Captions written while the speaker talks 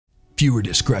Viewer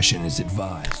discretion is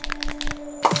advised.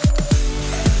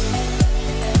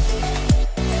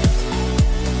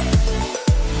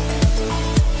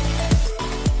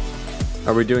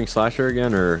 Are we doing slasher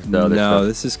again, or the other stuff? No,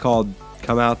 this is called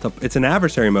come out the. It's an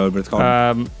adversary mode, but it's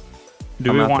called.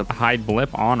 Do we want hide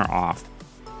blip on or off?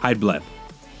 Hide blip.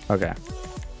 Okay.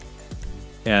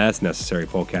 Yeah, that's necessary,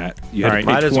 Polecat. You All had right, to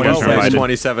pay Might as well $20.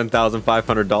 waste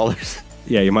 $27,500.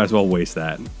 Yeah, you might as well waste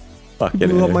that. Fucking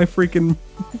Blew up A. my freaking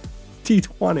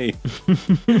T20.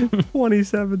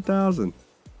 27,000.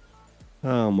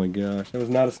 Oh my gosh, that was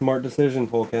not a smart decision,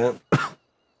 Polecat.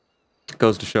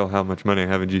 Goes to show how much money I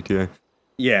have in GTA.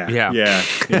 Yeah, Yeah.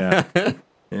 yeah.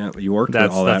 Yeah, you worked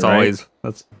That's all that, always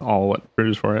that's all what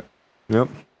produce for it. Yep.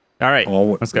 All right,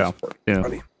 All let's go. Yeah.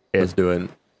 Funny. Let's do it.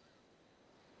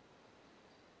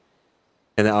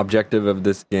 And the objective of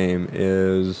this game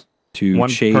is To One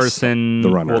chase person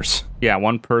the runners.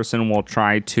 One person will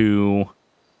try to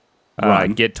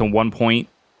Run. get to one point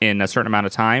in a certain amount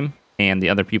of time, and the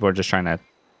other people are just trying to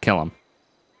kill them.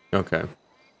 okay.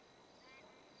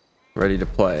 Ready to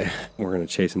play. We're gonna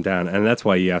chase him down, and that's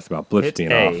why you asked about blips Hit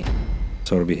being A. off,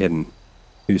 so it'll be hidden.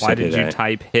 Who Why said did hit you A?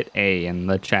 type hit A in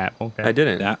the chat? Okay. I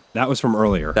didn't. That was from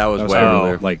earlier. That was way from,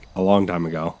 earlier. like a long time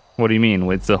ago. What do you mean?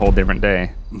 It's a whole different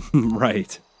day.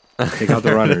 Right. Take out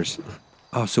the runners.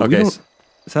 Oh, so we Okay. don't.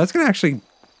 So that's gonna actually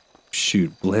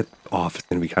shoot blip off. It's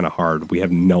gonna be kind of hard. We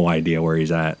have no idea where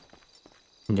he's at.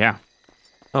 Yeah.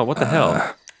 Oh, what the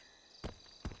hell?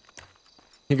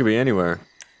 He could be anywhere.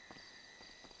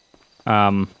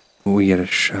 We get a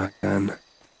shotgun.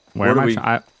 Where Where am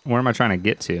do where am I trying to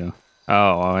get to?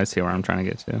 Oh, I see where I'm trying to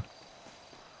get to.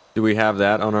 Do we have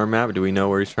that on our map? Do we know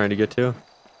where he's trying to get to?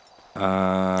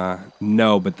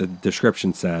 No, but the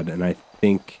description said, and I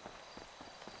think.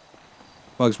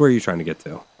 Bugs, where are you trying to get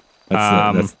to?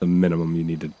 That's the minimum you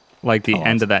need to. Like the Oh,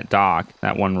 end of that dock,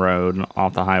 that one road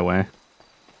off the highway.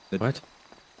 What?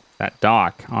 That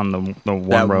dock on the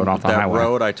one road off the that highway.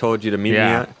 road I told you to meet me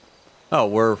Yeah. at? Oh,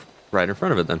 we're right in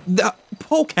front of it then. The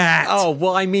Polecat. Oh,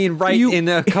 well, I mean, right You- in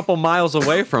a couple miles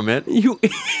away from it. You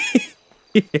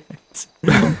idiot.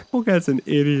 Polecat's an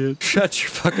idiot. Shut your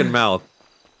fucking mouth.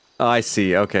 Oh, I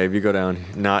see. Okay, if you go down,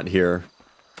 not here.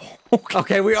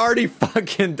 Okay, I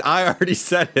already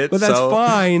said it. But that's so.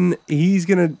 fine. He's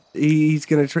got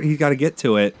to get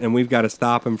to it, and we've got to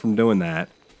stop him from doing that.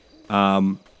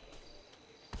 I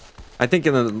think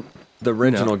in the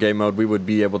original game mode, we would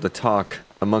be able to talk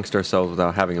amongst ourselves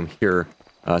without having him hear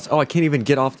us. Oh, I can't even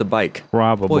get off the bike.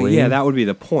 Probably. Well, yeah, that would be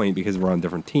the point because we're on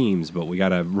different teams, but we got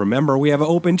to remember we have an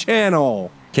open channel.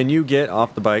 Can you get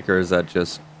off the bike, or is that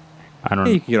just... I don't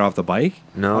Hey, know. you can get off the bike.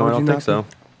 Why No, would I you don't not think so.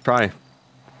 Try.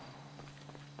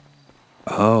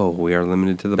 Oh, we are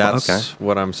limited to the bike. That's Okay.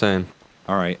 what I'm saying.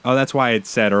 All right. Oh, that's why it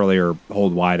said earlier,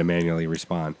 hold Y to manually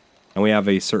respawn. And we have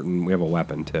a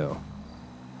weapon too.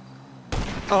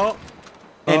 Oh.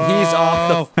 And he's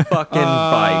off the fucking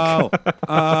bike.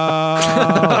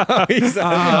 Oh, He's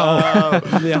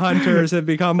the hunters have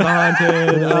become the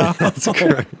hunted. Oh, That's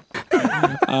great.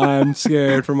 I'm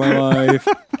scared for my life.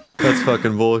 That's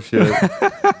fucking bullshit.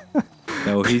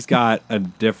 No, he's got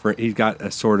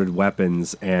assorted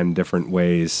weapons and different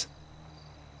ways.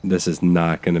 This is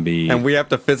not going to be. And we have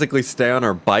to physically stay on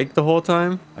our bike the whole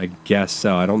time? I guess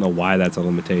so. I don't know why that's a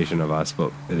limitation of us,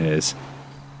 but it is.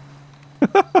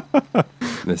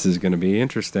 This is going to be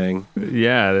interesting.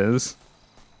 Yeah, it is.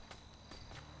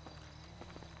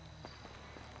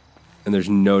 And there's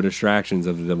no distractions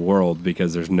of the world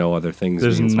because there's no other things.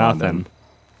 There's being spawned nothing. in.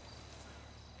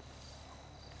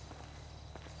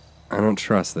 I don't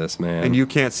trust this, man. And you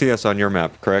can't see us on your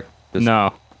map, correct? Just-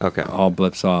 No. Okay. All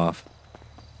blips off.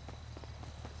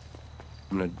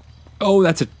 I'm gonna. Oh,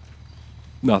 that's a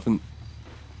nothing.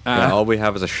 Yeah, all we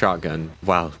have is a shotgun.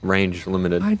 Wow, range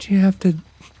limited. Why'd you have to?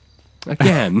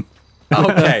 Again,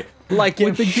 Okay. Like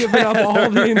with the giving up all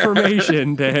the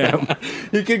information to him.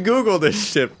 You can Google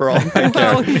this shit for all I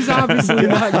Well, care. he's obviously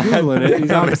not googling it.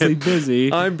 He's obviously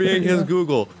busy. I'm being his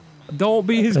Google. Don't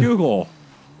be his Google.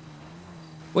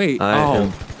 Wait.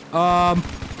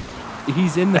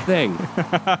 He's in the thing.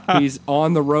 He's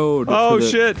on the road. Oh, for the-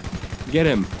 shit. Get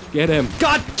him! Get him!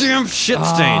 Goddamn shit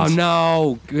Oh stains.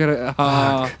 no! No.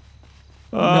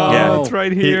 Oh, Yeah. it's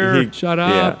right here. Shut up!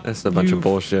 Yeah, that's a bunch you of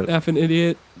bullshit. Effing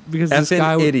idiot! Because this Effing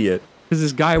guy, idiot. because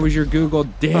this guy was your Google.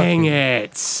 Dang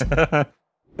it! This is a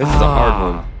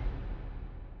hard one.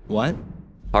 What?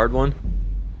 Hard one?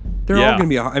 They're all Yeah. gonna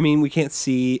be. I mean, we can't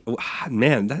see.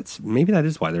 Man, maybe that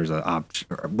is why there's an option.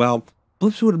 Well,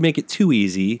 blips would make it too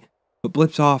easy, but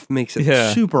blips off makes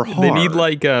it super hard. They need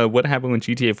like what happened with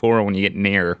GTA 4 when you get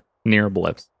near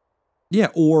blips. Yeah,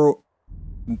 or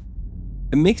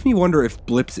It makes me wonder if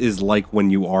blips is like when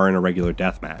you are in a regular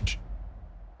deathmatch,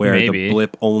 where Maybe. the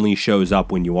blip only shows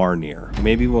up when you are near.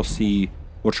 Maybe we'll see.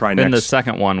 We'll try next. In the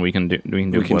second one, we can do.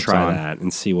 We can try on. that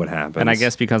and see what happens. And I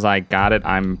guess because I got it,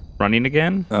 I'm running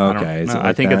again. Okay,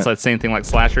 I think it's the same thing like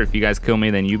Slasher. If you guys kill me,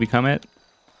 then you become it.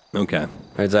 Okay. All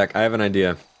right, Zach, I have an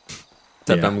idea.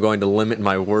 Except I'm going to limit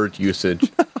my word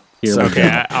usage.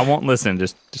 Okay, I won't listen.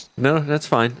 Just No, that's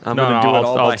fine. I'm going to do it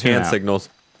all by hand signals.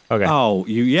 okay. Oh,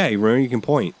 you can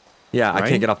point. Yeah, Right? I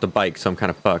can't get off the bike, so I'm kind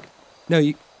of fucked. No,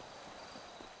 you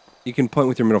can point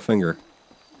with your middle finger.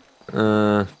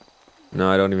 No,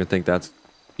 I don't even think that's...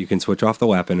 You can switch off the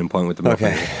weapon and point with the middle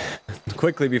finger.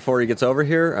 Quickly, before he gets over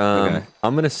here,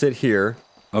 I'm going to sit here.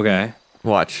 Okay.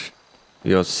 Watch.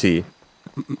 You'll see.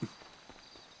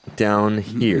 Down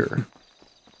here.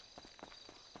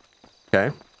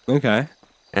 Okay? Okay.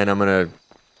 And I'm going to...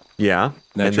 Yeah.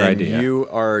 That's and your then idea. you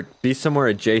are... Be somewhere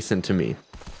adjacent to me.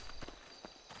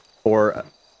 Or...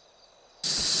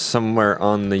 somewhere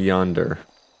on the yonder.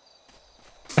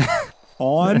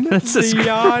 On This is the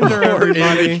yonder,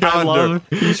 everybody. I love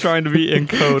he's trying to be in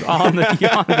code on the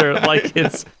yonder like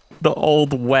it's the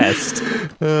old west.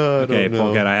 Okay,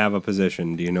 Polecat, I have a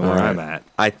position. Do you know where I'm at?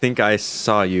 I think I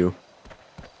saw you.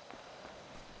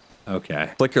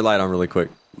 Okay. Flick your light on really quick.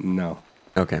 No.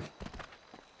 Okay.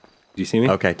 Do you see me?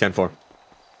 Okay, 10-4.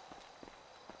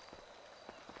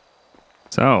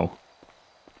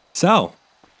 So,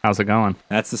 How's it going?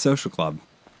 that's the social club.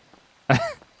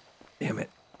 Damn it.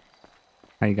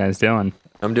 How you guys doing?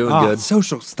 I'm doing Oh, good.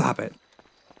 social, stop it.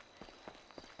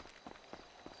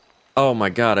 Oh my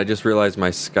god, I just realized my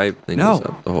Skype thing was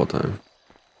up the whole time.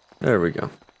 There we go. I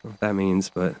don't know what that means,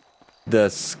 but The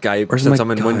Skype, Where's since my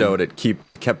I'm in gun? windowed, it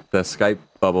kept the Skype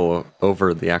bubble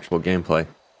over the actual gameplay.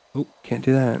 oh, can't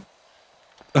do that.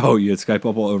 Oh, you had Skype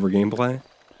bubble over gameplay?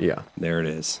 Yeah. There it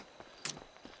is.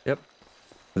 Yep.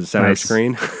 Was it center Nice.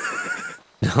 screen?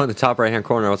 On the top right hand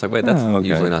corner, I was like, wait, that's Oh, okay.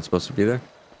 usually not supposed to be there.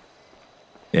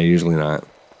 Yeah, usually not.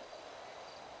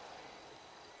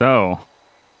 So,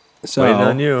 So, Waiting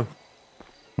on you.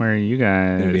 where are you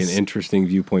guys? it'll be an interesting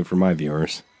viewpoint for my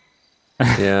viewers.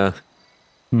 Yeah.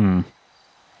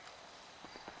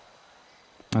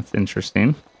 That's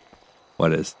interesting.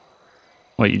 What is?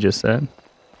 What you just said.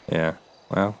 Yeah.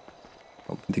 Well, I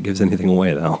don't think it gives anything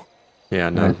away, though. Yeah,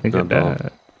 no, I think not it at all.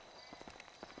 does.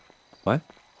 What?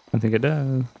 I think it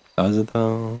does. Does it,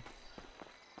 though?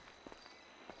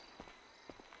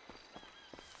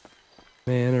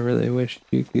 Man, I really wish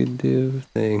you could do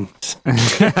things.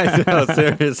 I know,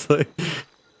 seriously.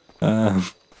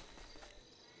 The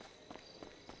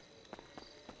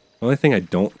only thing I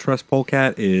don't trust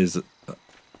Polecat is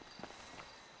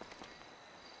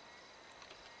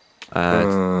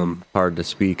Hard to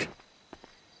speak.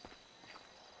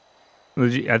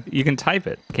 You can type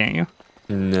it, can't you?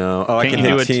 No. Oh, I Can't can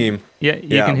you do hit it? team. Yeah, you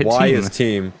can hit Y team. is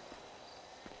team.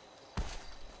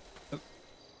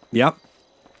 Yep.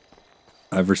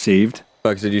 I've received.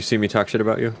 Bugs, did you see me talk shit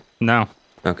about you? No.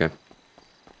 Okay.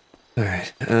 All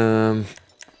right.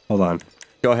 Hold on.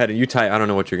 Go ahead and you type. I don't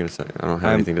know what you're gonna say. I don't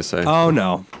have anything to say. Oh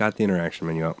no. Got the interaction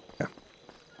menu up. Yeah.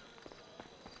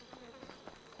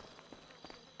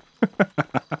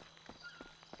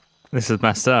 This is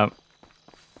messed up.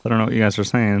 I don't know what you guys are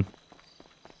saying.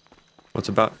 What's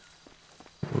about?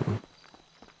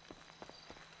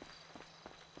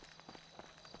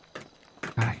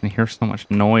 God, I can hear so much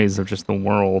noise of just the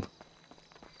world.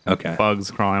 Okay.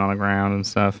 Bugs crawling on the ground and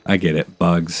stuff. I get it.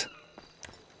 Bugs.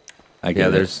 I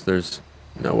get Yeah, it. there's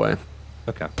no way.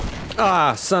 Okay.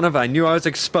 Ah, son of! I knew I was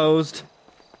exposed.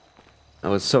 I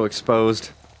was so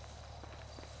exposed.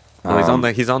 Oh,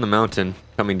 he's on the mountain,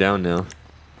 coming down now.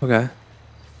 Okay.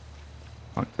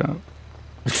 Fucked up.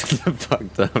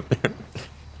 Fucked up.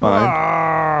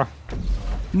 Fine.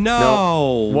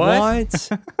 No. What?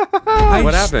 I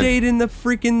What happened? stayed in the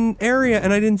freaking area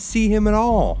and I didn't see him at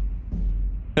all.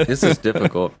 This is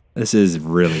difficult. This is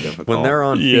really difficult. When they're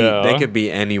on feet, Yeah. they could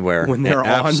be anywhere. When they're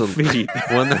on feet.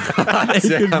 When they're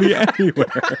they could be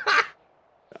anywhere.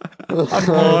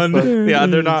 Yeah,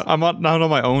 they're not. I'm not on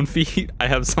my own feet. I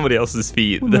have somebody else's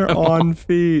feet. When they're on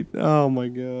feet. Oh my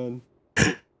god.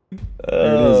 There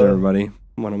it is, everybody.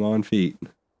 When I'm on feet.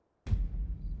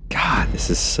 God, this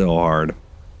is so hard.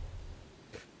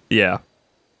 Yeah.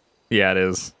 Yeah, it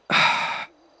is.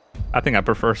 I think I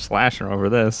prefer Slasher over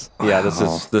this. Yeah,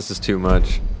 this is too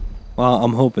much. Well,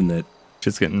 I'm hoping that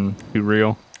Just getting too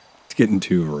real. it's getting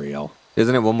too real.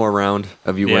 Isn't it one more round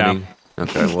of you Yeah. winning?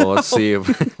 Okay, well let's see if.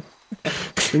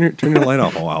 Turn your light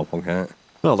off a while, okay?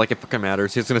 Well, like it fucking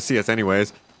matters. He's gonna see us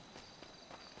anyways.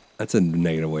 That's a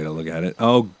negative way to look at it.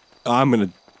 Oh, I'm gonna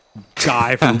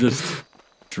die from just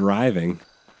driving.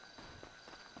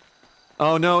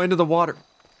 Oh no, into the water.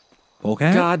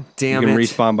 Polecat? God damn you can it.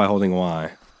 respawn by holding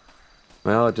Y.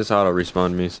 Well, it just auto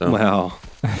respawned me, so. Well.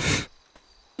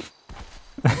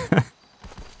 Let's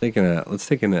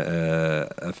take an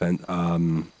offense.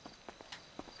 Hold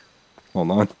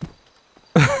on.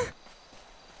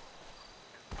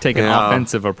 Take an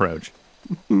offensive approach.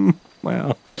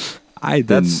 Well, I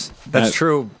didn't. That's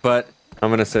true, but I'm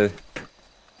gonna say.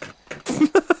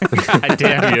 God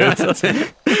damn you.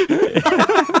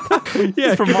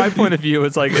 Yeah, from my point of view,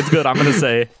 it's like, it's good. I'm going to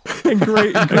say. And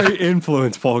great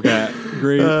influence, Polecat.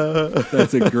 Great.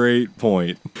 That's a great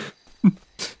point.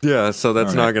 Yeah, so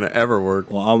that's not going to ever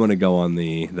work. Well, I'm going to go on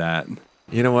that.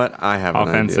 You know what? I have an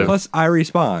Offensive. idea. Plus, I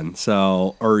respawn.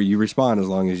 So, or you respawn as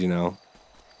long as you know.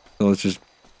 So let's just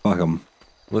fuck them.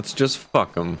 Let's just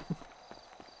fuck them.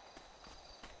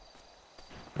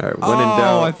 All right, when in Oh,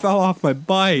 doubt. I fell off my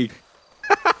bike.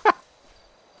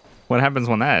 What happens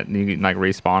when that? You like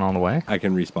respawn on the way? I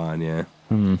can respawn, yeah.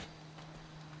 And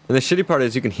the shitty part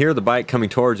is you can hear the bike coming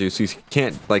towards you, so you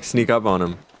can't like sneak up on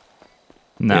him.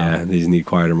 No. Yeah, these need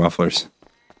quieter mufflers.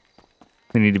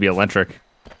 They need to be electric.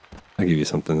 I'll give you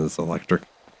something that's electric.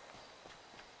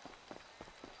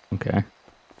 Okay.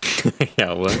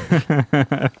 Yeah,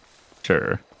 what?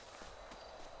 Sure.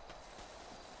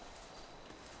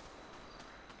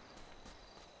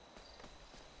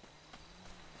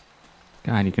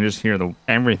 God, you can just hear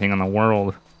everything in the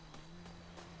world.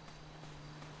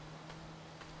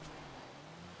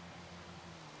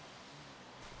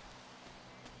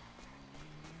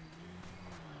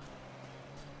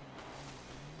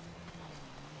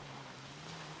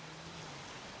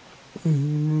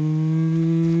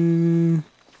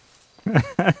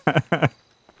 What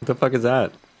the fuck is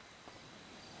that?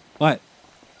 What?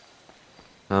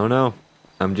 I don't know.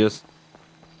 I'm just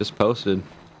posted.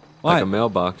 What? Like a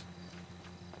mailbox.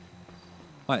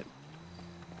 What?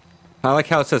 I like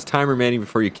how it says time remaining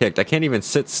before you kicked. I can't even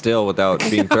sit still without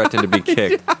being threatened to be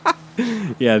kicked.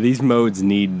 Yeah, these modes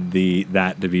need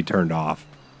that to be turned off.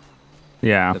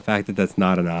 Yeah. The fact that that's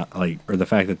not or the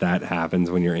fact that that happens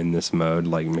when you're in this mode,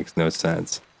 like, makes no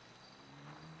sense.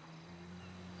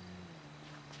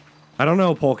 I don't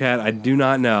know, Polecat. I do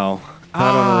not know.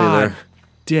 I don't know either.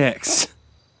 Dicks.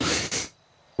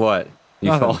 What? You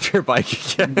Nothing. fall off your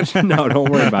bike again? No,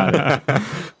 don't worry about it.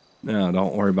 No,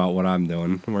 don't worry about what I'm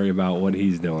doing. Worry about what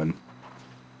he's doing.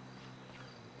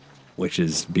 Which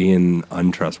is being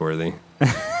untrustworthy.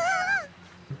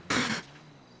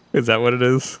 Is that what it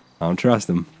is? I don't trust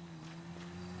him.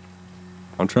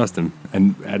 I don't trust him.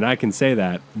 And I can say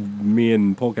that. Me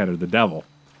and Polecat are the devil.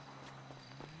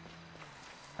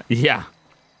 Yeah.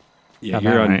 Yeah, Got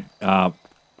you're that on.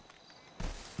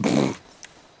 Gonna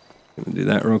do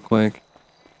that real quick.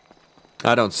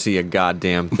 I don't see a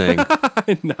goddamn thing.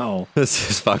 I know. This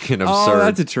is fucking Oh, absurd.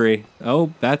 that's a tree.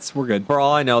 Oh, we're good. For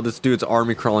all I know, this dude's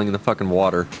army crawling in the fucking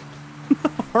water.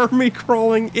 Army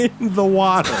crawling in the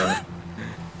water.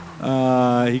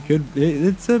 He could.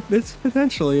 It's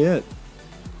potentially it.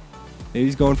 Maybe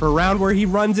he's going for a round where he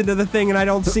runs into the thing and I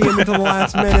don't see him until the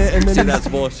last minute, and then See, that's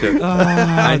bullshit.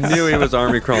 I knew he was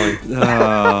army crawling.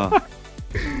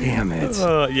 Damn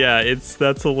it. Yeah,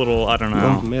 that's a little, I don't know.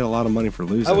 Well, made a lot of money for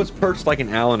losing. I was perched like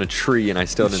an owl in a tree and I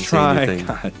still Let's didn't try. see anything.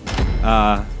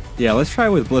 God. Yeah, let's try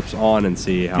with blips on and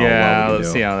see how well we can let's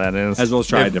do. see how that is. As well as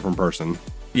try a If- different person.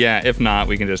 Yeah, if not,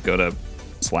 we can just go to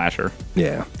Slasher.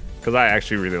 Yeah. Because I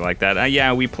actually really like that.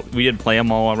 Yeah, we did play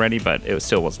them all already, but it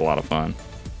still was a lot of fun.